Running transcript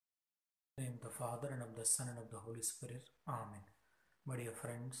Father, and of the Son, and of the Holy Spirit. Amen. My dear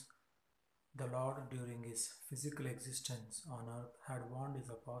friends, the Lord during his physical existence on earth had warned his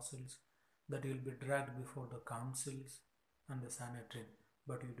apostles that he will be dragged before the councils and the Sanhedrin.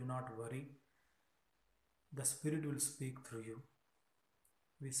 But you do not worry, the Spirit will speak through you.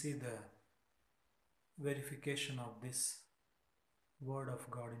 We see the verification of this word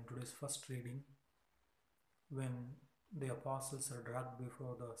of God in today's first reading when the apostles are dragged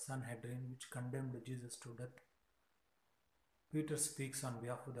before the Sanhedrin, which condemned Jesus to death. Peter speaks on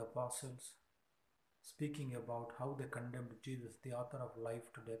behalf of the apostles, speaking about how they condemned Jesus, the author of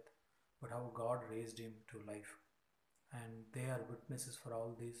life, to death, but how God raised him to life. And they are witnesses for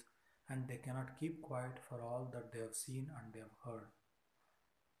all this, and they cannot keep quiet for all that they have seen and they have heard.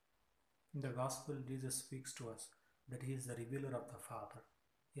 In the Gospel, Jesus speaks to us that he is the revealer of the Father.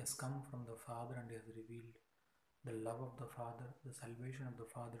 He has come from the Father and he has revealed the love of the Father, the salvation of the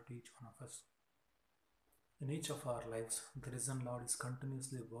Father to each one of us. In each of our lives, the risen Lord is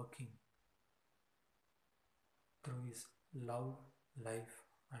continuously working through his love, life,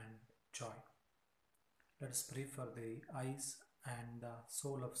 and joy. Let us pray for the eyes and the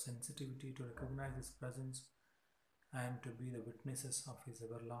soul of sensitivity to recognize his presence and to be the witnesses of his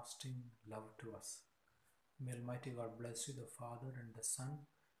everlasting love to us. May Almighty God bless you, the Father and the Son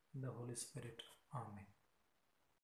and the Holy Spirit. Amen.